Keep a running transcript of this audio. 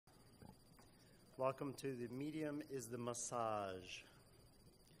Welcome to The Medium is the Massage.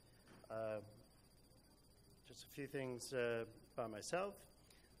 Just a few things about myself.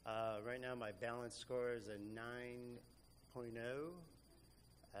 Right now my balance score is a 9.0,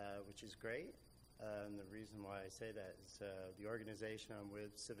 which is great. And the reason why I say that is the organization I'm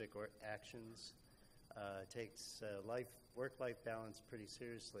with, Civic Actions, takes work-life balance pretty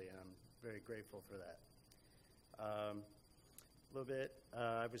seriously, and I'm very grateful for that. A little bit,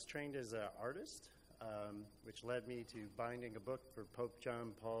 I was trained as an artist, which led me to binding a book for Pope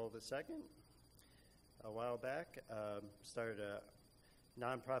John Paul II a while back. Started a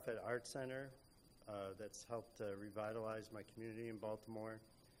nonprofit art center that's helped revitalize my community in Baltimore.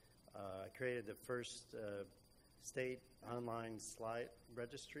 I created the first state online slide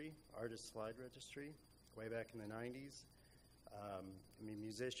registry, artist slide registry, way back in the 90s. I'm a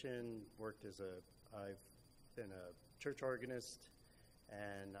musician, I've been a church organist,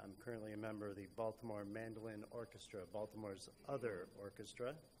 and I'm currently a member of the Baltimore Mandolin Orchestra, Baltimore's other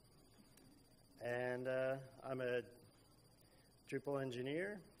orchestra. And I'm a Drupal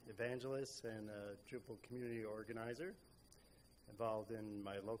engineer, evangelist, and a Drupal community organizer, involved in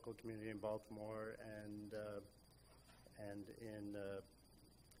my local community in Baltimore and in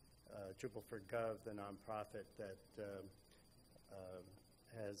Drupal for Gov, the nonprofit that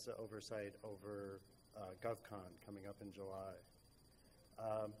has oversight over GovCon coming up in July.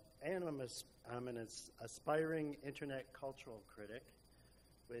 And I'm an aspiring internet cultural critic,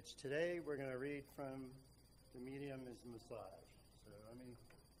 which today we're going to read from The Medium is Massage. So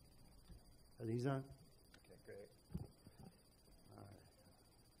are these on? Okay, great. All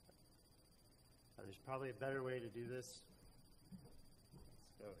right. There's probably a better way to do this.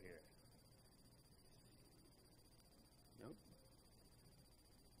 Let's go here. Nope.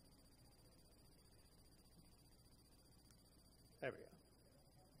 There we go.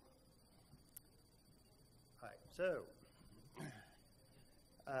 All right, so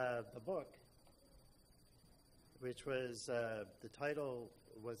the book, which was, the title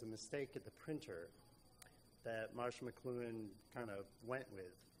was a mistake at the printer that Marshall McLuhan kind of went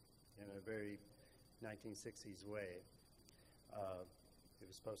with in a very 1960s way. It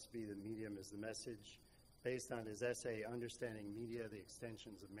was supposed to be The Medium is the Message, based on his essay, Understanding Media, the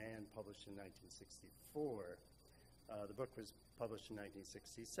Extensions of Man, published in 1964. The book was published in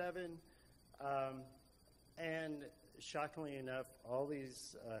 1967. And shockingly enough, all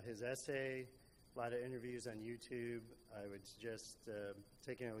these, his essay, a lot of interviews on YouTube, I would suggest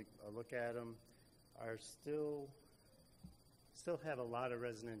taking a look at them, are still have a lot of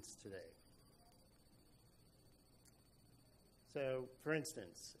resonance today. So, for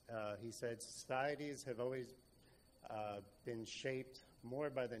instance, he said, societies have always been shaped more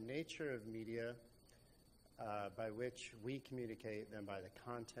by the nature of media by which we communicate than by the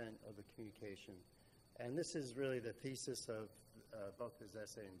content of the communication. And this is really the thesis of both his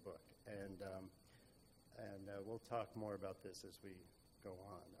essay and book. And we'll talk more about this as we go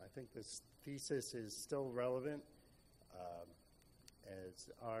on. I think this thesis is still relevant, as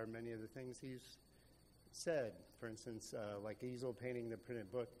are many of the things he's said. For instance, like easel painting the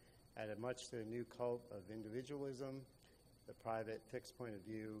printed book added much to the new cult of individualism. The private fixed point of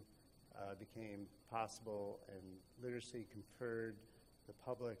view became possible, and literacy conferred the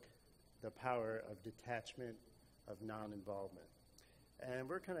public the power of detachment, of non-involvement. And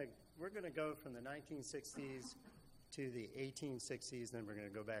we're going to go from the 1960s to the 1860s, then we're going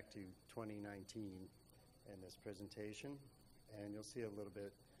to go back to 2019 in this presentation, and you'll see a little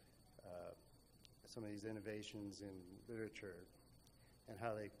bit some of these innovations in literature and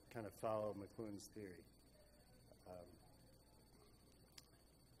how they kind of follow McLuhan's theory.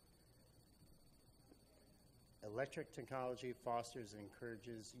 Electric technology fosters and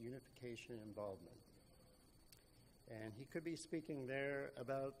encourages unification and involvement. And he could be speaking there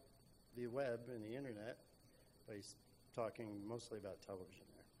about the web and the internet, but he's talking mostly about television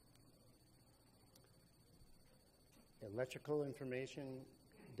there. Electrical information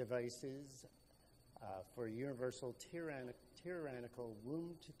devices for universal tyrannical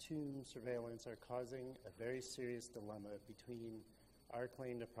womb-to-tomb surveillance are causing a very serious dilemma between our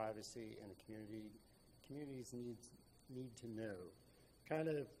claim to privacy and the communities need to know. Kind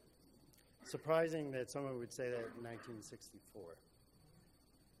of surprising that someone would say that in 1964.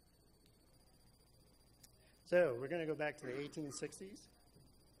 So we're going to go back to the 1860s.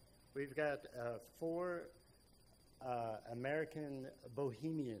 We've got four American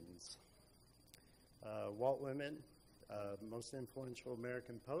bohemians. Walt Whitman, most influential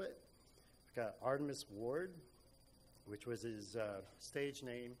American poet. We've got Artemus Ward, which was his stage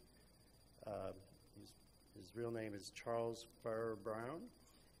name. His real name is Charles Farrar Brown.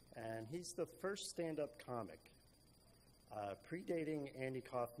 And he's the first stand-up comic, predating Andy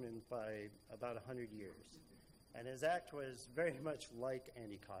Kaufman by about 100 years. And his act was very much like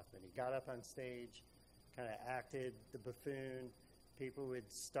Andy Kaufman. He got up on stage, kind of acted the buffoon. People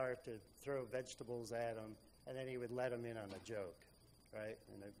would start to throw vegetables at him, and then he would let them in on a joke, right?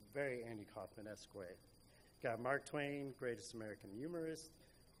 In a very Andy Kaufman-esque way. Got Mark Twain, greatest American humorist.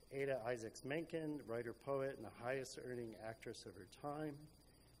 Ada Isaacs Menken, writer-poet and the highest-earning actress of her time.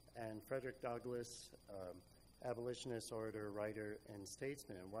 And Frederick Douglass, abolitionist, orator, writer, and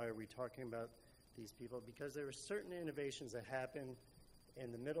statesman. And why are we talking about these people? Because there were certain innovations that happened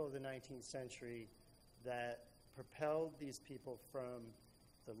in the middle of the 19th century that propelled these people from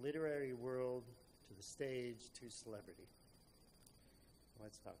the literary world to the stage to celebrity.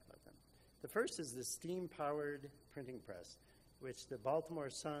 Let's talk about them. The first is the steam-powered printing press, which the Baltimore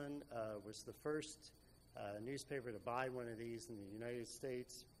Sun was the first newspaper to buy one of these in the United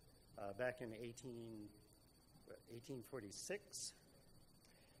States back in 1846.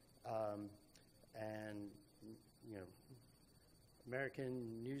 And, you know,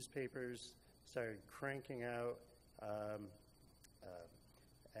 American newspapers started cranking out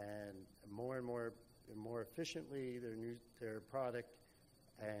and more efficiently their product,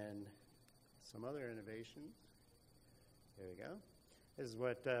 and some other innovations. There we go. This is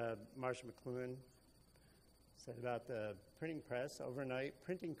what Marshall McLuhan said about the printing press. Overnight,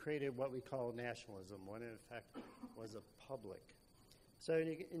 printing created what we call nationalism, when in fact was a public. So,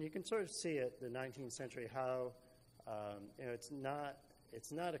 and you can sort of see it, the 19th century, how you know, it's not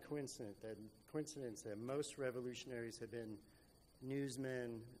a coincidence that most revolutionaries have been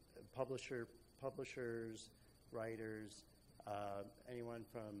newsmen, publishers, writers, anyone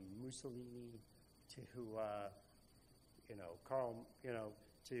from Mussolini to you know, Karl, you know,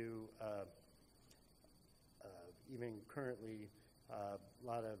 to even currently a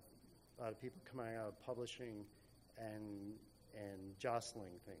lot of people coming out of publishing and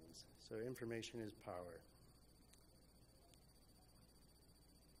jostling things. So information is power.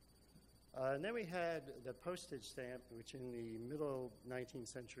 And then we had the postage stamp, which in the middle 19th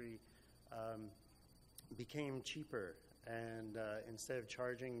century became cheaper. And instead of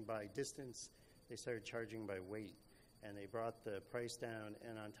charging by distance, they started charging by weight. And they brought the price down.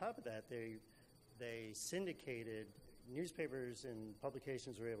 And on top of that, they syndicated. Newspapers and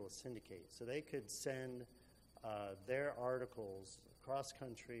publications were able to syndicate. So they could send their articles across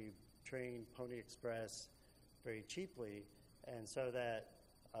country, train, Pony Express, very cheaply. And so that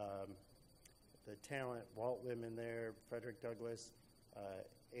the talent, Walt Whitman there, Frederick Douglass,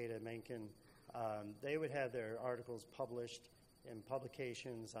 Ada Menken, they would have their articles published in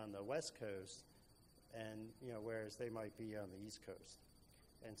publications on the West Coast, and you know, whereas they might be on the East Coast.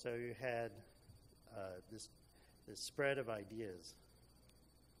 And so you had this spread of ideas.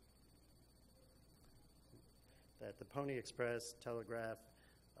 That the Pony Express, telegraph,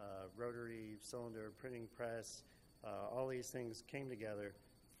 rotary cylinder printing press, all these things came together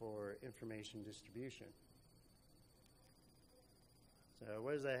for information distribution. So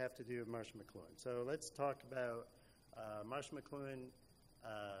what does that have to do with Marshall McLuhan? So let's talk about Marshall McLuhan.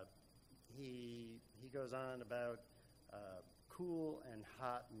 He goes on about cool and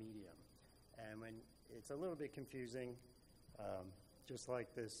hot medium. And when it's a little bit confusing, just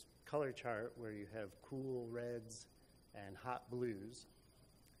like this color chart where you have cool reds and hot blues.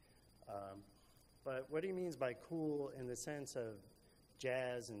 But what he means by cool in the sense of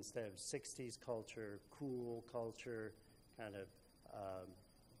jazz instead of 60s culture, cool culture, kind of,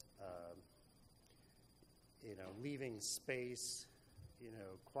 you know, leaving space, you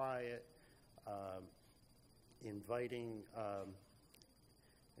know, quiet, inviting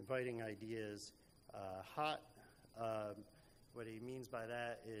ideas. Hot, what he means by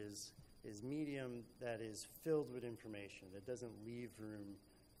that is medium that is filled with information, that doesn't leave room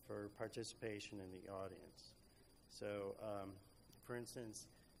for participation in the audience. So, for instance,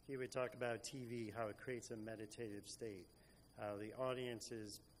 he would talk about TV, how it creates a meditative state, how the audience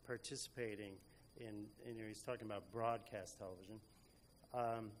is participating in, you know, he's talking about broadcast television.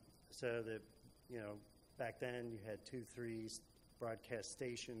 So that, you know, back then you had 2, 3 broadcast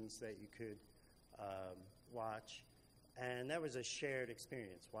stations that you could watch, and that was a shared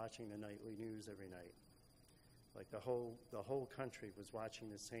experience, watching the nightly news every night. Like the whole country was watching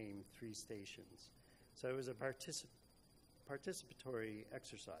the same 3 stations. So it was a participatory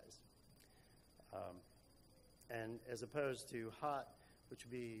exercise. And as opposed to hot, which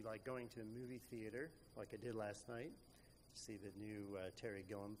would be like going to a movie theater, like I did last night, to see the new Terry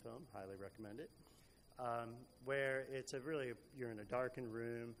Gilliam film, highly recommend it, where it's you're in a darkened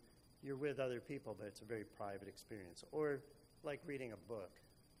room, you're with other people, but it's a very private experience. Or like reading a book,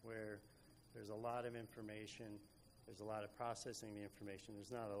 where there's a lot of information, there's a lot of processing the information,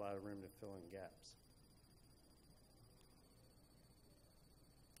 there's not a lot of room to fill in gaps.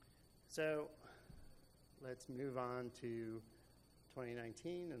 So let's move on to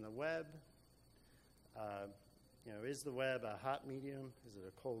 2019 and the web. Is the web a hot medium? Is it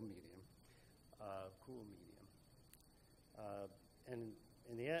a cold medium? Cool medium? And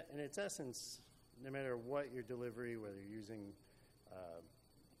in its essence, no matter what your delivery, whether you're using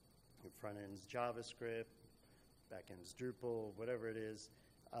front end's JavaScript, back end's Drupal, whatever it is,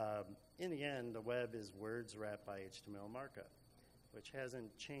 in the end, the web is words wrapped by HTML markup, which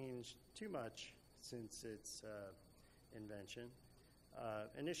hasn't changed too much since its invention.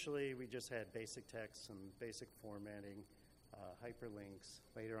 Initially, we just had basic text, some basic formatting, hyperlinks,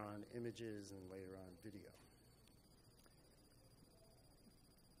 later on images, and later on video.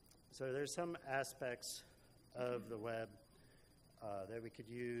 So there's some aspects of the web that we could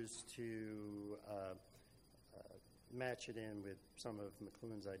use to match it in with some of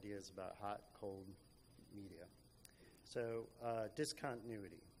McLuhan's ideas about hot, cold media. So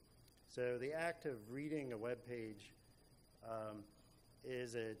discontinuity. So the act of reading a web page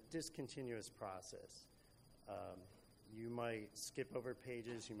is a discontinuous process. You might skip over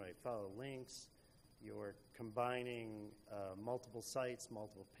pages, you might follow links, you're combining multiple sites,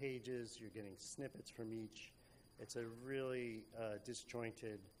 multiple pages, you're getting snippets from each. It's a really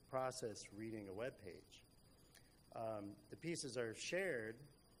disjointed process reading a web page. The pieces are shared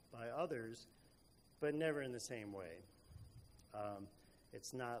by others, but never in the same way.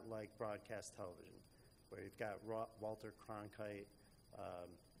 It's not like broadcast television, where you've got Walter Cronkite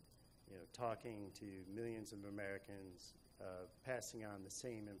talking to millions of Americans, passing on the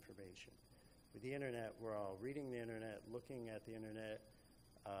same information. With the internet, we're all reading the internet, looking at the internet,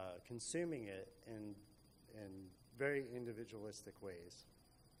 consuming it in very individualistic ways.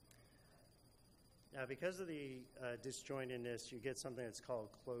 Now, because of the disjointedness, you get something that's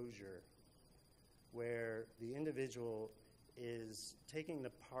called closure, where the individual is taking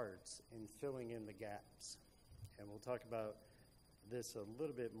the parts and filling in the gaps. And we'll talk about this a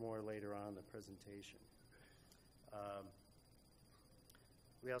little bit more later on in the presentation.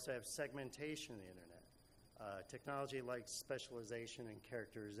 We also have segmentation of the internet. Technology likes specialization and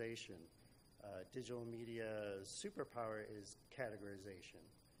characterization. Digital media superpower is categorization.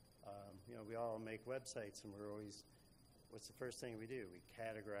 We all make websites, and we're always, what's the first thing we do? We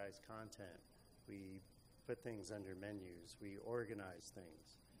categorize content. We put things under menus. We organize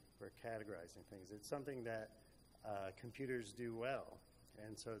things. We're categorizing things. It's something that computers do well,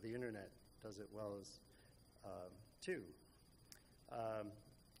 and so the internet does it well as too.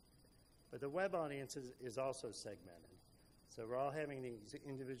 But the web audience is also segmented. So we're all having these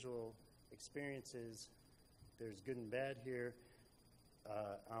individual experiences. There's good and bad here.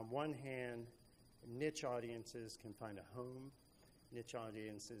 On one hand, niche audiences can find a home. Niche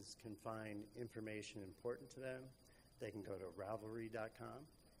audiences can find information important to them. They can go to Ravelry.com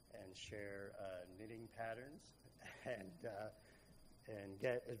and share knitting patterns and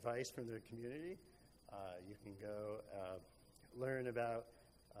get advice from their community. You can go learn about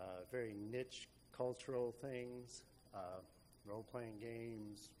very niche cultural things, role-playing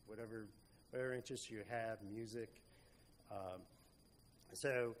games, whatever interests you have, music.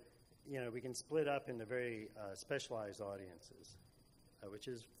 So, we can split up into very specialized audiences, which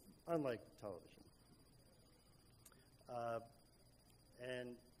is unlike television.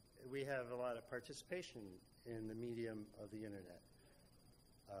 And we have a lot of participation in the medium of the internet.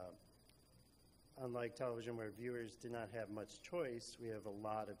 Unlike television, where viewers do not have much choice, we have a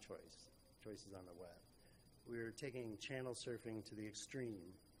lot of choices on the web. We're taking channel surfing to the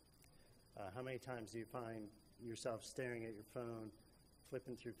extreme. How many times do you find yourself staring at your phone,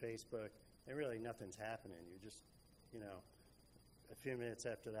 flipping through Facebook, and really nothing's happening? You're just, a few minutes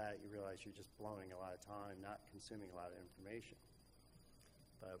after that, you realize you're just blowing a lot of time, not consuming a lot of information.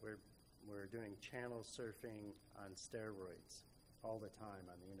 But we're doing channel surfing on steroids all the time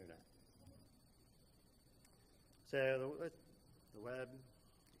on the internet. So the web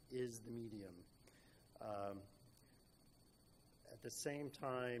is the medium. At the same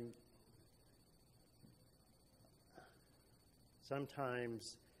time,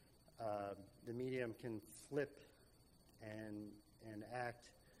 sometimes the medium can flip and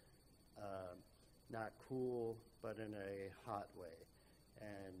act not cool, but in a hot way,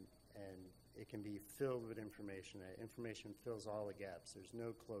 and it can be filled with information. That information fills all the gaps. There's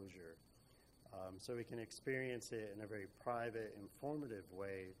no closure. So we can experience it in a very private, informative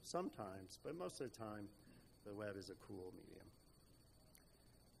way sometimes, but most of the time, the web is a cool medium.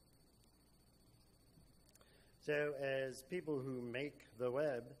 So as people who make the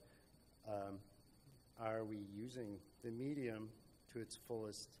web, are we using the medium to its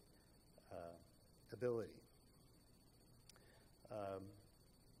fullest ability?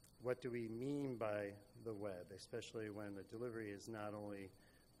 What do we mean by the web, especially when the delivery is not only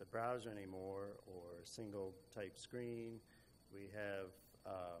the browser anymore or a single type screen? We have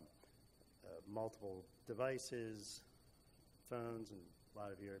multiple devices, phones, and a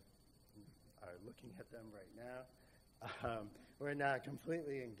lot of you are looking at them right now. We're not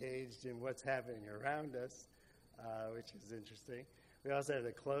completely engaged in what's happening around us, which is interesting. We also have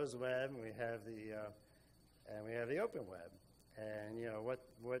the closed web, and we have the open web. And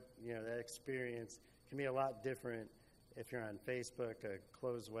that experience can be a lot different if you're on Facebook, a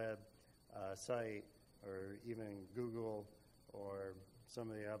closed web site, or even Google, or some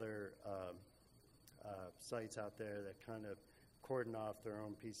of the other sites out there that kind of cordon off their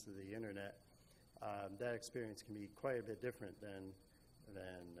own piece of the internet. That experience can be quite a bit different than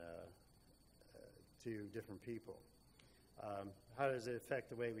to different people. How does it affect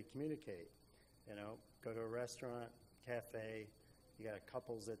the way we communicate? Go to a restaurant, cafe, you got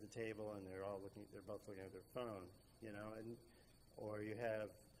couples at the table and they're both looking at their phone, or you have,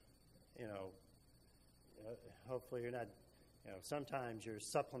 hopefully you're not, sometimes you're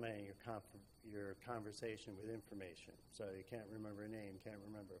supplementing your conversation with information. So you can't remember a name, can't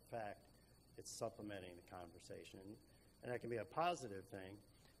remember a fact. It's supplementing the conversation. And that can be a positive thing,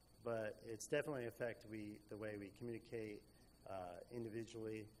 but it's definitely affect the way we communicate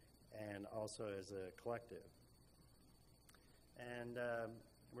individually and also as a collective. And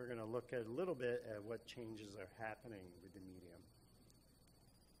we're going to look at a little bit at what changes are happening with the medium.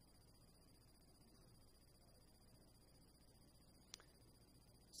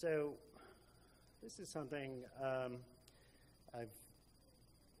 So this is something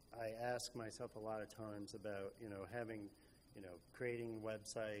I ask myself a lot of times about, creating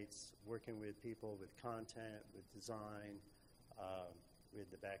websites, working with people with content, with design,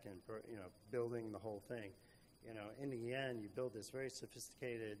 with the back end, building the whole thing. In the end, you build this very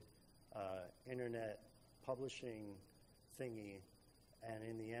sophisticated internet publishing thingy, and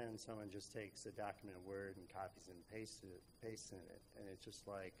in the end, someone just takes a document of Word and copies and pastes in it, and it's just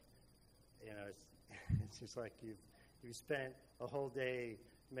like, it's just like you've spent a whole day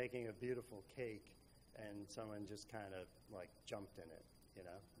making a beautiful cake, and someone just kind of like jumped in it,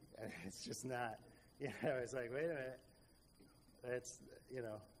 and it's just not, it's like, wait a minute, that's,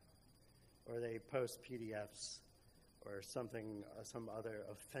 or they post PDFs or something, some other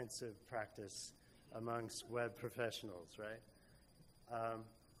offensive practice amongst web professionals, right?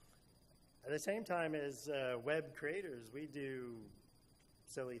 At the same time as web creators, we do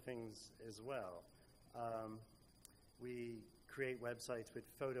silly things as well. We create websites with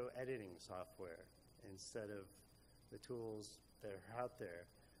photo editing software instead of the tools that are out there.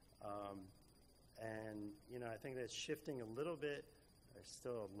 And I think that's shifting a little bit. There's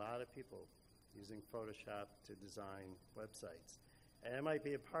still a lot of people using Photoshop to design websites. And it might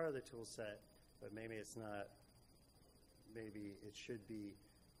be a part of the tool set, but maybe it's not, maybe it shouldn't be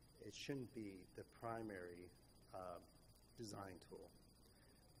the primary design tool.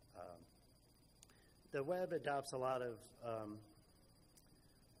 The web adopts a lot of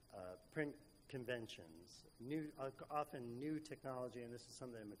print conventions, often new technology, and this is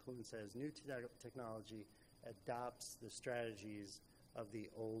something that McLuhan says, new technology adopts the strategies of the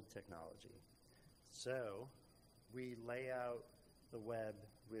old technology. So we lay out the web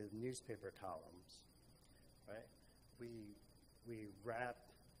with newspaper columns, right? We wrap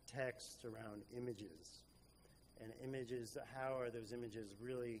text around images. And images, how are those images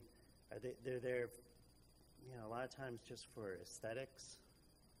really, they're there, a lot of times just for aesthetics.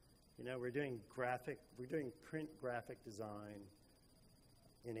 We're doing print graphic design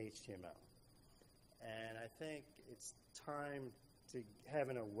in HTML. And I think it's time to have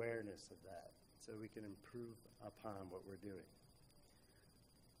an awareness of that so we can improve upon what we're doing.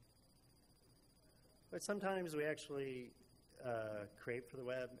 But sometimes we actually create for the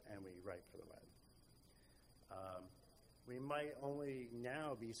web and we write for the web. We might only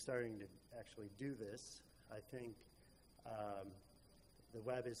now be starting to actually do this. I think the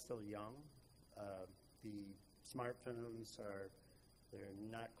web is still young. The smartphones they're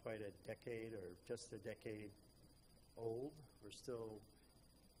not quite a decade or just a decade old. We're still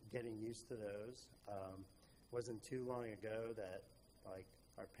getting used to those. Wasn't too long ago that like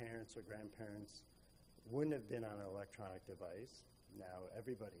our parents or grandparents wouldn't have been on an electronic device. Now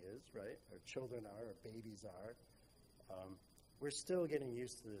everybody is, right? Our children are, our babies are. We're still getting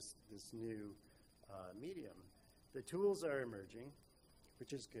used to this new medium. The tools are emerging,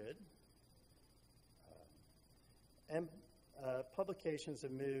 which is good. And publications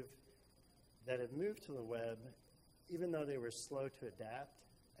have moved to the web, even though they were slow to adapt,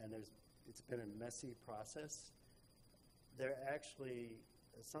 and it's been a messy process. They're actually,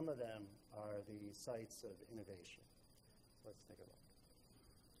 some of them are the sites of innovation. So let's take a look.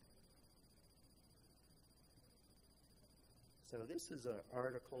 So this is an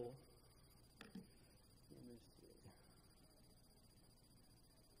article. Let me see.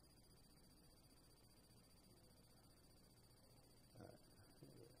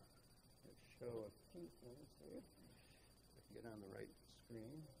 Let's show a few things here. If I can get on the right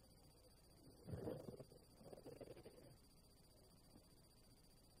screen.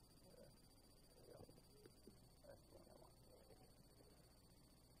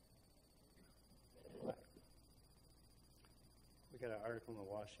 We got an article in the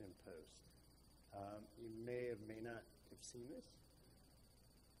Washington Post. You may or may not have seen this.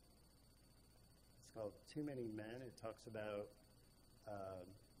 It's called Too Many Men. It talks about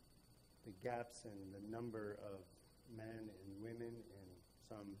the gaps in the number of men and women in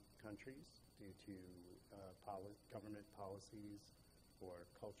some countries due to government policies or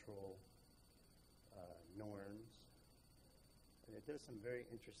cultural norms. And it does some very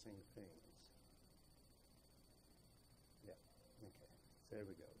interesting things. Yeah, okay, so there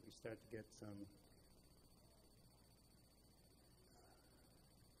we go. We start to get some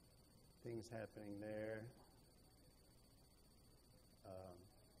things happening there.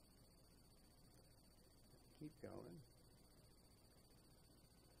 Keep going.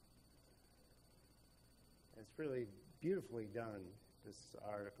 It's really beautifully done, this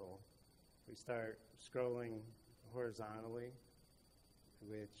article. We start scrolling horizontally,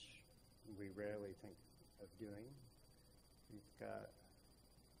 which we rarely think of doing. We've got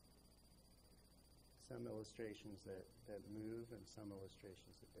some illustrations that move and some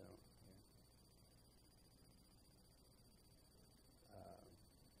illustrations that don't.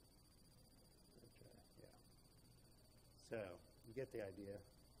 So, you get the idea.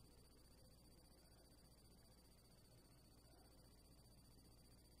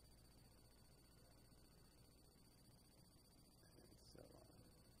 And so on.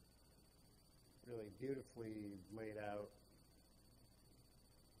 Really beautifully laid out.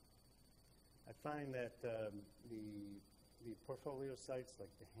 I find that the portfolio sites like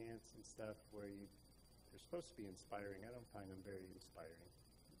Behance and stuff where they're supposed to be inspiring, I don't find them very inspiring.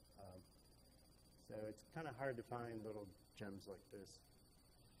 So it's kind of hard to find little gems like this.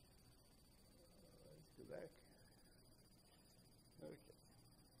 Let's go back. Okay.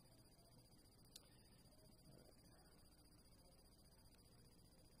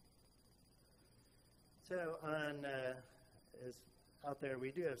 So on out there,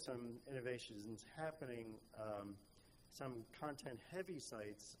 we do have some innovations happening. Some content-heavy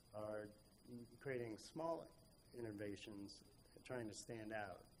sites are creating small innovations, trying to stand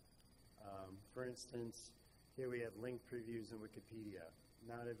out. For instance, here we have link previews in Wikipedia.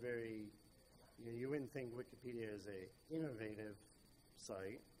 Not a very, you wouldn't think Wikipedia is an innovative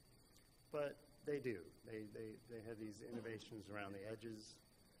site, but they do. They have these innovations around the edges.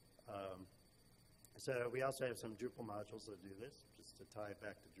 So we also have some Drupal modules that do this. Just to tie it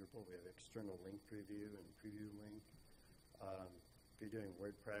back to Drupal, we have external link preview and preview link. If you're doing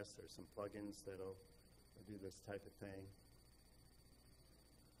WordPress, there's some plugins that'll do this type of thing.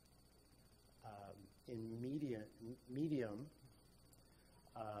 In Medium,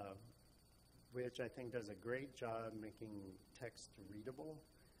 which I think does a great job making text readable,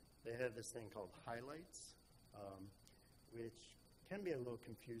 they have this thing called highlights, which can be a little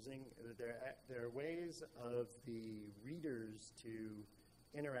confusing. There are ways of the readers to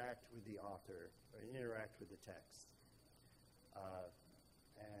interact with the author or interact with the text.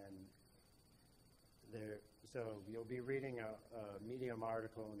 So you'll be reading a Medium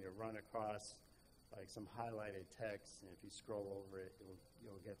article and you'll run across like some highlighted text, and if you scroll over it,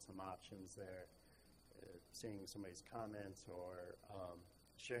 you'll get some options there, seeing somebody's comments or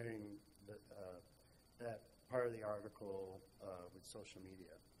sharing that part of the article with social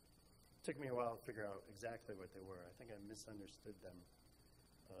media. It took me a while to figure out exactly what they were. I think I misunderstood them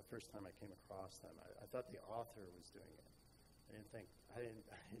the first time I came across them. I thought the author was doing it.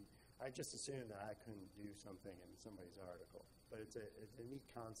 I just assumed that I couldn't do something in somebody's article. But it's a neat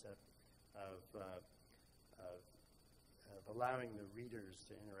concept of allowing the readers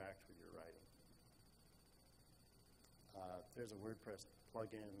to interact with your writing. There's a WordPress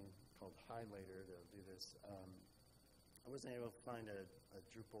plugin called Highlighter that'll do this. I wasn't able to find a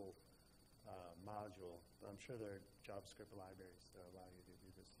Drupal module, but I'm sure there are JavaScript libraries that allow you to do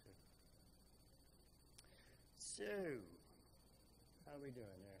this too. So, how are we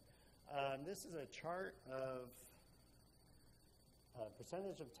doing there? This is a chart of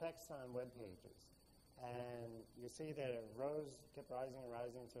percentage of text on web pages. And you see that it kept rising and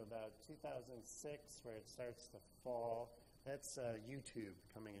rising to about 2006, where it starts to fall. That's YouTube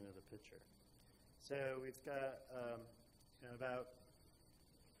coming into the picture. So we've got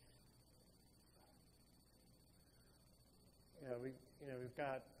we've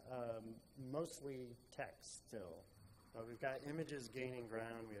got mostly text still, but we've got images gaining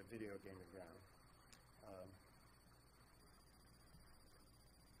ground. We have video gaining ground.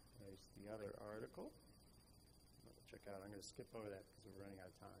 There's the other article. Check out. I'm going to skip over that because we're running out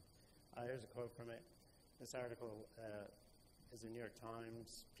of time. Here's a quote from it. This article is a New York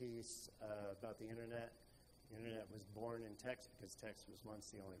Times piece about the internet. The internet was born in text because text was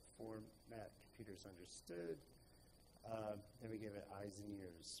once the only format computers understood. Then we gave it eyes and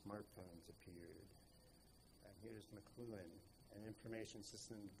ears. Smartphones appeared. And here's McLuhan. An information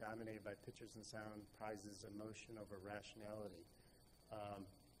system dominated by pictures and sound prizes emotion over rationality.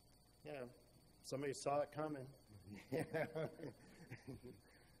 Somebody saw it coming.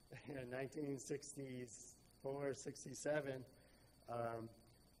 1964, 67.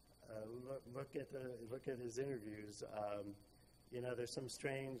 Look at his interviews. There's some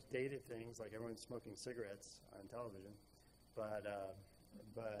strange dated things, like everyone's smoking cigarettes on television, but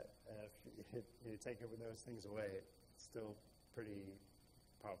if you take those things away, it's still pretty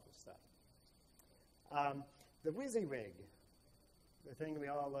powerful stuff. The WYSIWYG, the thing we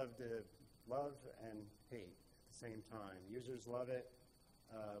all love and hate at the same time. Users love it.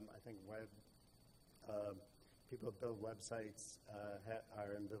 I think people who build websites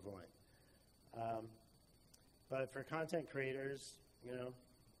are ambivalent. But for content creators, it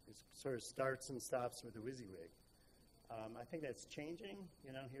sort of starts and stops with the WYSIWYG. I think that's changing.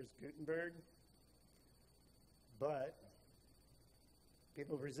 Here's Gutenberg. But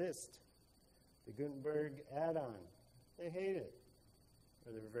people resist the Gutenberg add-on. They hate it.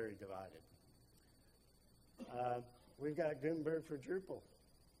 Or they're very divided. We've got Gutenberg for Drupal,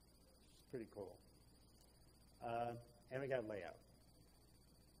 which is pretty cool. And we got layout.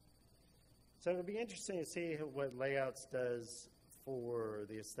 So it'll be interesting to see what layouts does for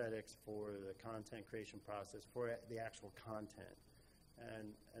the aesthetics, for the content creation process, for the actual content.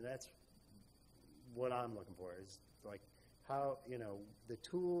 And that's what I'm looking for, is like how, the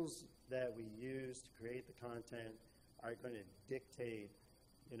tools that we use to create the content are going to dictate,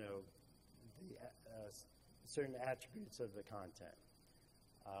 the certain attributes of the content.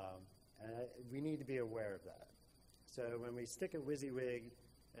 And we need to be aware of that. So when we stick a WYSIWYG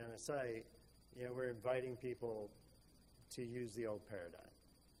in a site, we're inviting people to use the old paradigm.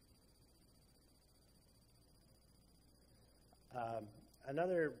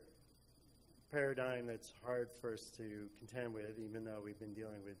 Another paradigm that's hard for us to contend with, even though we've been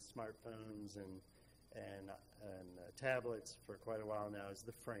dealing with smartphones and tablets for quite a while now, is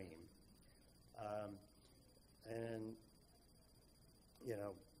the frame.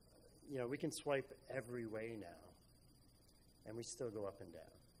 We can swipe every way now, and we still go up and down.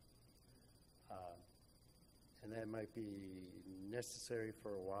 And that might be necessary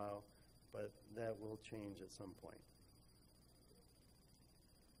for a while, but that will change at some point.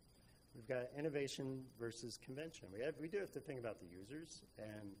 We've got innovation versus convention. We do have to think about the users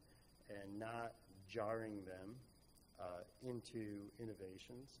and not jarring them into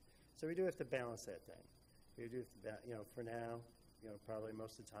innovations. So we do have to balance that thing. We do have to, for now, probably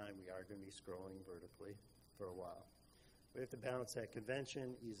most of the time we are going to be scrolling vertically for a while. We have to balance that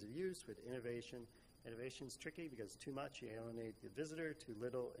convention, ease of use, with innovation. Innovation's tricky because too much, you alienate the visitor, too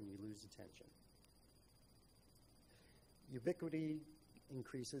little, and you lose attention. Ubiquity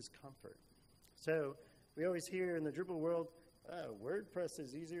increases comfort. So we always hear in the Drupal world, WordPress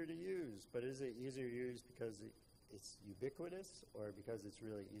is easier to use, but is it easier to use because it's ubiquitous or because it's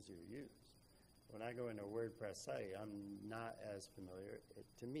really easier to use? When I go into a WordPress site, I'm not as familiar.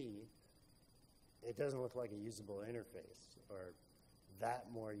 To me, it doesn't look like a usable interface or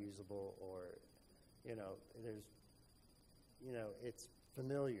that more usable, or, it's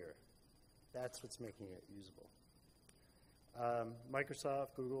familiar. That's what's making it usable.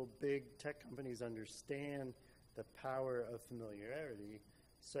 Microsoft, Google, big tech companies understand the power of familiarity,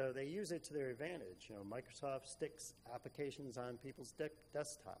 so they use it to their advantage. Microsoft sticks applications on people's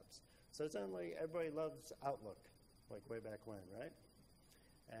desktops. So suddenly everybody loves Outlook, like way back when, right?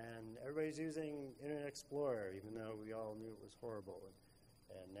 And everybody's using Internet Explorer, even though we all knew it was horrible.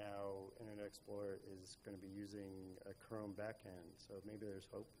 And now Internet Explorer is going to be using a Chrome backend, so maybe there's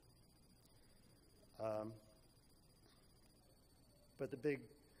hope. But the big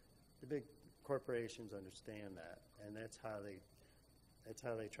corporations understand that, and that's how they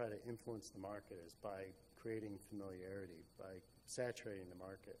try to influence the market, is by creating familiarity, by saturating the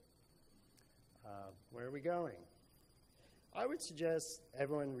market. Where are we going? I would suggest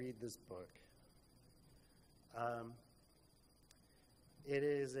everyone read this book. It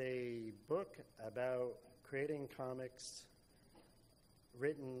is a book about creating comics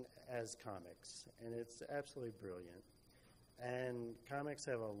written as comics, and it's absolutely brilliant. And comics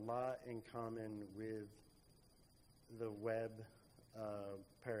have a lot in common with the web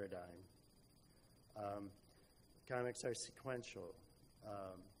paradigm. Comics are sequential.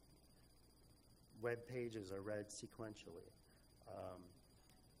 Web pages are read sequentially.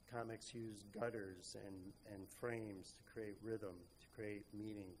 Comics use gutters and frames to create rhythm, to create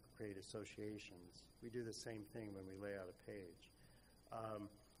meaning, create associations. We do the same thing when we lay out a page.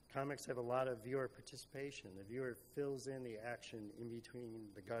 Comics have a lot of viewer participation. The viewer fills in the action in between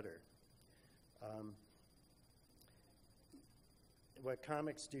the gutter. What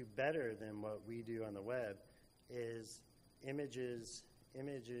comics do better than what we do on the web is images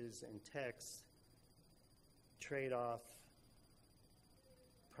and text trade off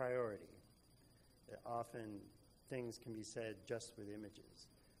priority. Often things can be said just with images.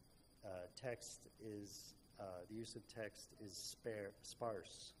 The use of text is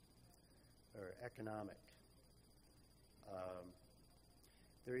sparse or economic.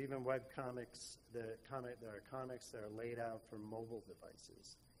 There are even web comics. There are comics that are laid out for mobile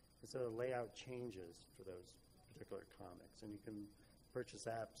devices. And so the layout changes for those particular comics, and you can purchase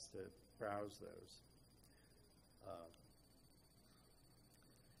apps to browse those.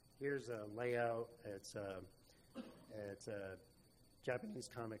 Here's a layout. It's a Japanese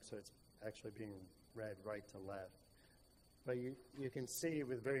comic, so it's actually being read right to left. But you can see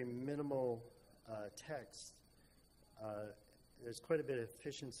with very minimal text, there's quite a bit of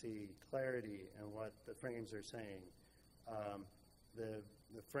efficiency, clarity in what the frames are saying.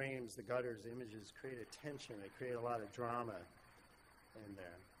 The frames, the gutters, the images create a tension. They create a lot of drama in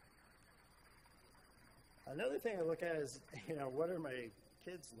there. Another thing I look at is, what are my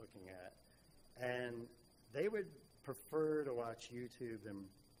kids looking at? And they would prefer to watch YouTube than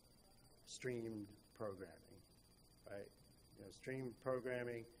streamed programming, right? Streamed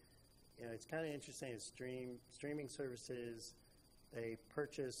programming, it's kind of interesting. Streaming services, they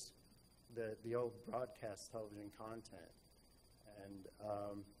purchase the old broadcast television content. And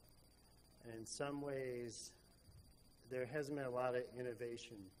in some ways, there hasn't been a lot of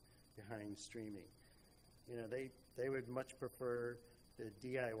innovation behind streaming. They would much prefer the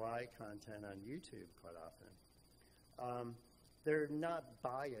DIY content on YouTube quite often. They're not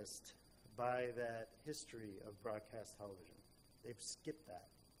biased by that history of broadcast television. They've skipped that.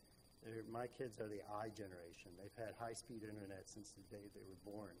 My kids are the I generation. They've had high-speed internet since the day they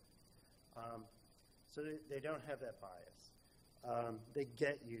were born. So they don't have that bias. They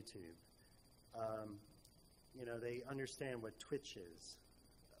get YouTube. They understand what Twitch is.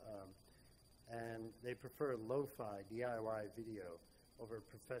 And they prefer lo-fi, DIY video over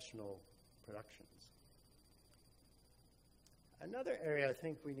professional productions. Another area I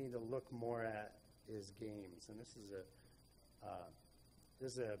think we need to look more at is games. And this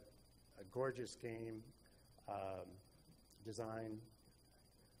is a gorgeous game designed,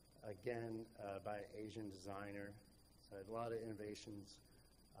 again, by an Asian designer. So a lot of innovations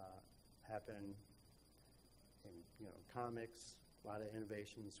happen in comics. A lot of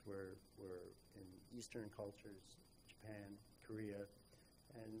innovations were in Eastern cultures, Japan, Korea,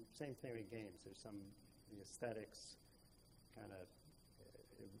 and same thing with games. There's the aesthetics kind of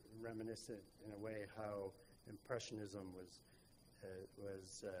reminiscent in a way how Impressionism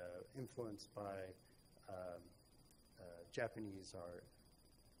was influenced by Japanese art.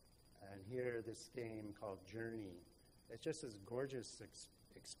 And here, this game called Journey, it's just this gorgeous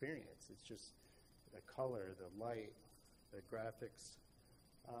experience. It's just the color, the light, the graphics,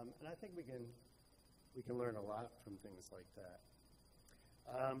 and I think we can learn a lot from things like that.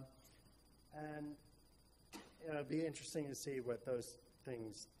 And it'd be interesting to see where those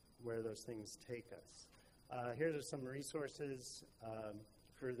things take us. Here are some resources,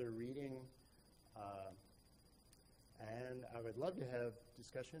 further reading, and I would love to have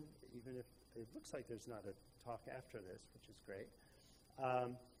discussion, even if it looks like there's not a talk after this, which is great.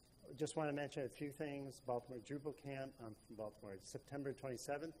 Just want to mention a few things. Baltimore Drupal Camp. I'm from Baltimore. It's September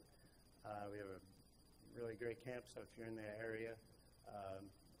 27th. We have a really great camp, so if you're in the area,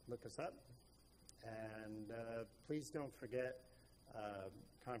 look us up. And please don't forget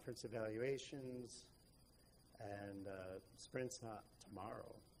conference evaluations, and sprint's not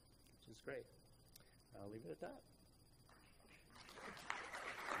tomorrow, which is great. I'll leave it at that.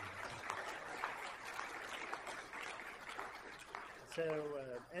 So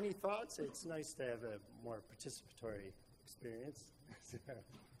any thoughts? It's nice to have a more participatory experience. So,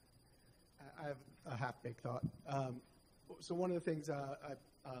 I have a half-baked thought. So one of the things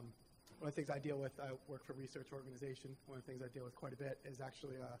I deal with, I work for a research organization. One of the things I deal with quite a bit is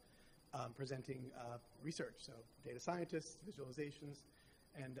actually presenting research, so data scientists, visualizations,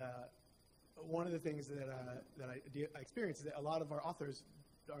 and one of the things that I experience is that a lot of our authors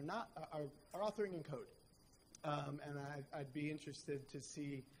are authoring in code, and I'd be interested to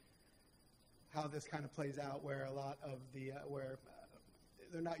see how this kind of plays out, where a lot of the where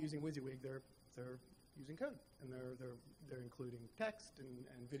they're not using WYSIWYG, they're using code, and they're including text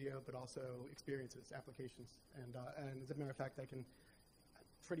and video, but also experiences, applications, and as a matter of fact, I'm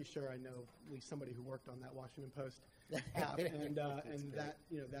pretty sure I know at least somebody who worked on that Washington Post app, and that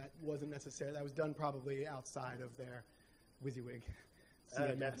that wasn't necessary. That was done probably outside of their WYSIWYG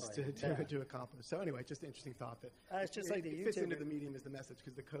CMS to accomplish. So anyway, just an interesting thought that it's just like the it fits into the medium as the message,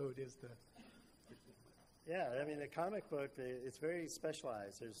 because the code is the. Yeah, I mean, the comic book, it's very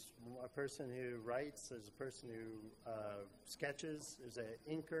specialized. There's a person who writes, there's a person who sketches, there's an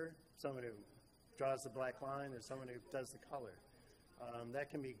inker, someone who draws the black line, there's someone who does the color.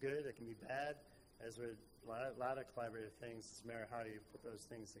 That can be good, it can be bad. As with a lot of collaborative things, it's a matter of how you put those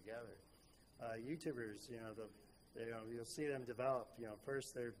things together. YouTubers, you'll see them develop.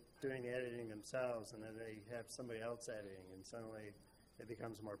 First they're doing the editing themselves, and then they have somebody else editing, and suddenly it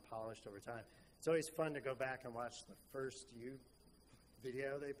becomes more polished over time. It's always fun to go back and watch the first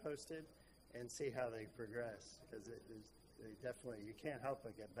video they posted and see how they progress, because they definitely, you can't help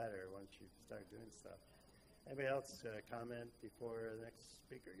but get better once you start doing stuff. Anybody else comment before the next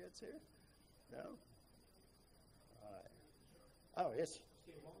speaker gets here? No? All right. Oh, yes.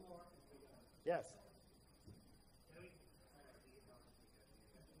 Yes.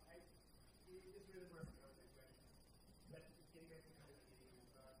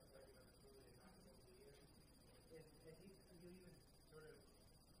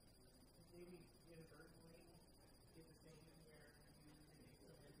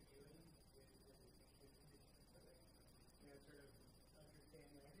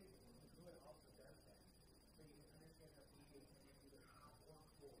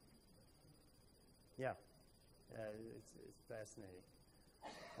 Yeah, it's fascinating.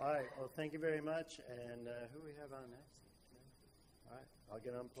 All right, well, thank you very much. And who we have on next? All right, I'll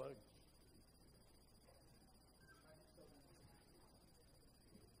get unplugged.